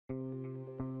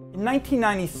In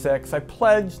 1996, I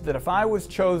pledged that if I was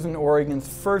chosen Oregon's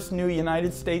first new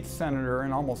United States Senator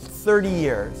in almost 30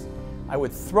 years, I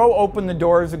would throw open the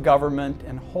doors of government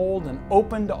and hold an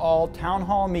open-to-all town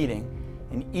hall meeting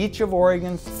in each of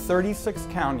Oregon's 36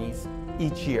 counties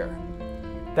each year.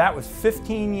 That was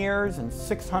 15 years and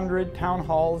 600 town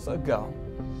halls ago.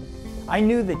 I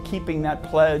knew that keeping that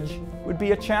pledge would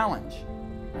be a challenge,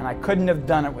 and I couldn't have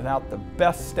done it without the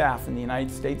best staff in the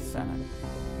United States Senate.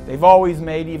 They've always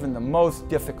made even the most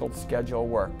difficult schedule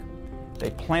work. They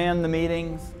planned the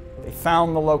meetings, they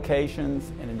found the locations,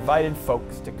 and invited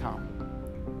folks to come.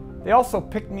 They also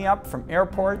picked me up from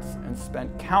airports and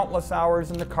spent countless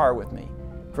hours in the car with me,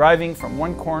 driving from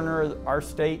one corner of our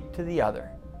state to the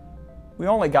other. We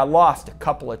only got lost a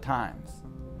couple of times,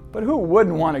 but who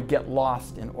wouldn't want to get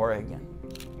lost in Oregon?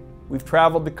 We've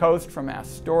traveled the coast from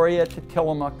Astoria to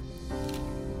Tillamook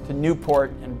to Newport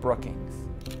and Brookings.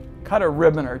 Cut a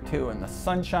ribbon or two in the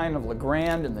sunshine of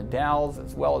LeGrand and the Dalles,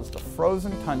 as well as the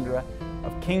frozen tundra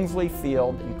of Kingsley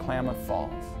Field in Klamath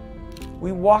Falls.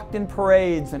 We walked in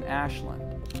parades in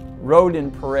Ashland, rode in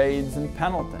parades in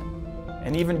Pendleton,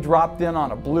 and even dropped in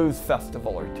on a blues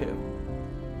festival or two.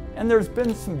 And there's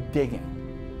been some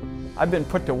digging. I've been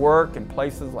put to work in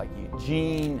places like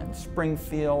Eugene and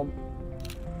Springfield,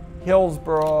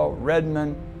 Hillsboro,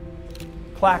 Redmond,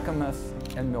 Clackamas,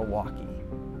 and Milwaukee.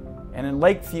 And in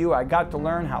Lakeview, I got to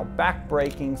learn how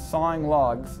backbreaking sawing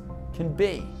logs can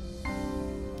be.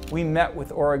 We met with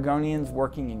Oregonians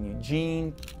working in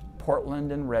Eugene,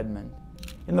 Portland, and Redmond,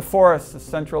 in the forests of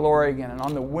Central Oregon and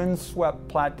on the windswept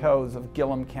plateaus of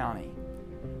Gillum County.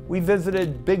 We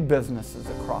visited big businesses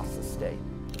across the state,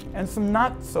 and some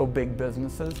not so big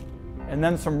businesses, and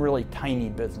then some really tiny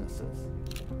businesses.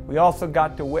 We also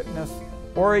got to witness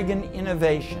Oregon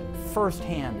innovation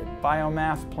firsthand at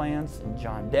biomass plants in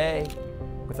John Day,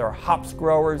 with our hops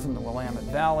growers in the Willamette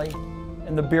Valley,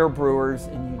 and the beer brewers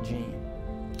in Eugene.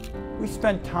 We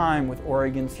spent time with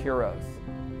Oregon's heroes,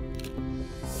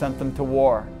 sent them to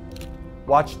war,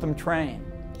 watched them train,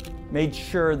 made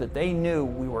sure that they knew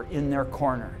we were in their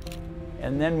corner,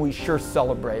 and then we sure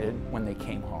celebrated when they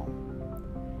came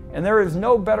home. And there is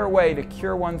no better way to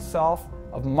cure oneself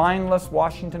of mindless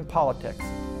Washington politics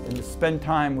than to spend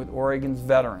time with Oregon's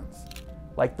veterans,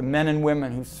 like the men and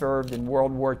women who served in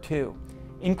World War II,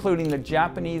 including the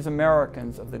Japanese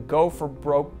Americans of the Go for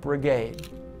Broke Brigade.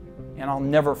 And I'll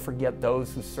never forget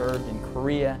those who served in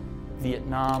Korea,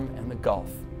 Vietnam, and the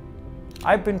Gulf.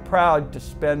 I've been proud to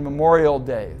spend Memorial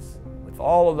Days with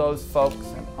all of those folks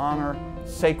and honor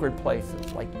sacred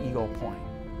places like Eagle Point.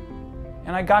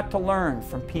 And I got to learn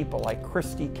from people like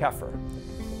Christy Keffer,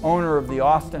 owner of the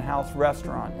Austin House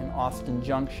Restaurant in Austin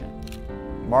Junction,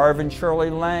 Marvin Shirley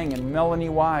Lang and Melanie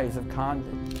Wise of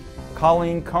Condon,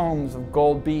 Colleen Combs of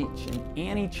Gold Beach, and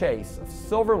Annie Chase of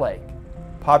Silver Lake,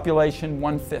 population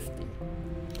 150,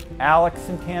 Alex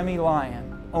and Tammy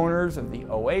Lyon, owners of the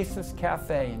Oasis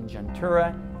Cafe in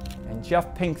Gentura, and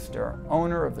Jeff Pinkster,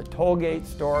 owner of the Tollgate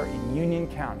store in Union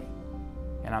County.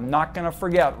 And I'm not going to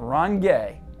forget Ron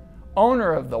Gay,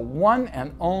 owner of the one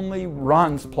and only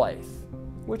Ron's Place,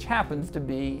 which happens to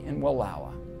be in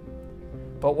Wallowa.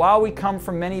 But while we come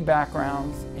from many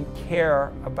backgrounds and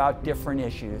care about different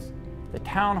issues, the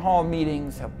town hall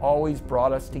meetings have always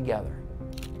brought us together.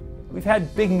 We've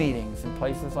had big meetings in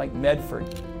places like Medford,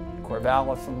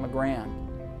 Corvallis, and LeGrand.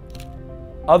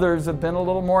 Others have been a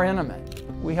little more intimate.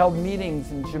 We held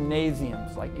meetings in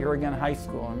gymnasiums like Irrigan High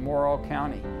School in Morrill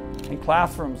County, and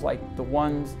classrooms like the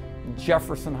ones in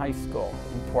Jefferson High School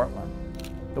in Portland.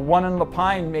 The one in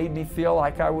Lapine made me feel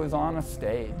like I was on a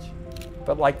stage.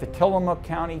 But like the Tillamook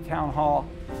County Town Hall,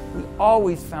 we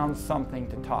always found something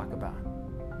to talk about.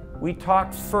 We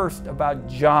talked first about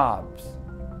jobs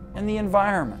and the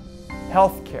environment,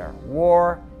 healthcare,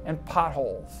 war, and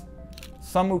potholes.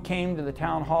 Some who came to the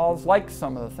town halls liked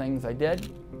some of the things I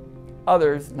did,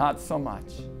 others not so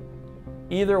much.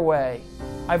 Either way,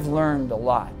 I've learned a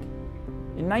lot.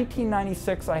 In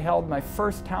 1996, I held my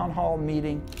first town hall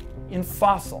meeting in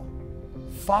Fossil.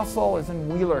 Fossil is in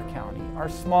Wheeler County, our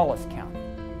smallest county.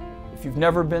 If you've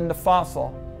never been to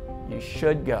Fossil, you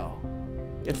should go.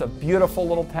 It's a beautiful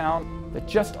little town that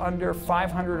just under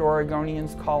 500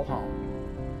 Oregonians call home.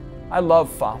 I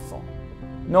love Fossil,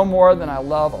 no more than I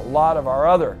love a lot of our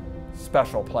other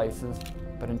special places,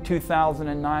 but in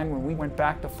 2009, when we went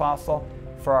back to Fossil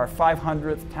for our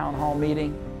 500th town hall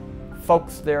meeting,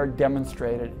 folks there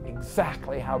demonstrated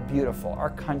exactly how beautiful our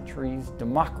country's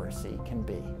democracy can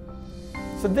be.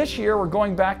 So this year we're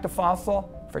going back to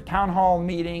Fossil for town hall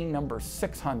meeting number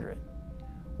 600.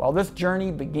 While this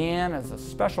journey began as a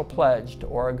special pledge to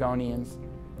Oregonians,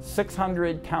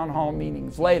 600 town hall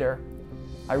meetings later,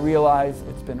 I realize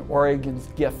it's been Oregon's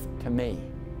gift to me.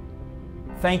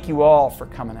 Thank you all for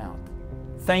coming out.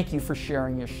 Thank you for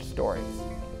sharing your stories.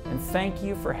 And thank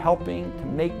you for helping to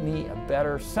make me a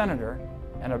better senator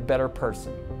and a better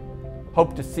person.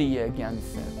 Hope to see you again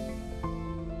soon.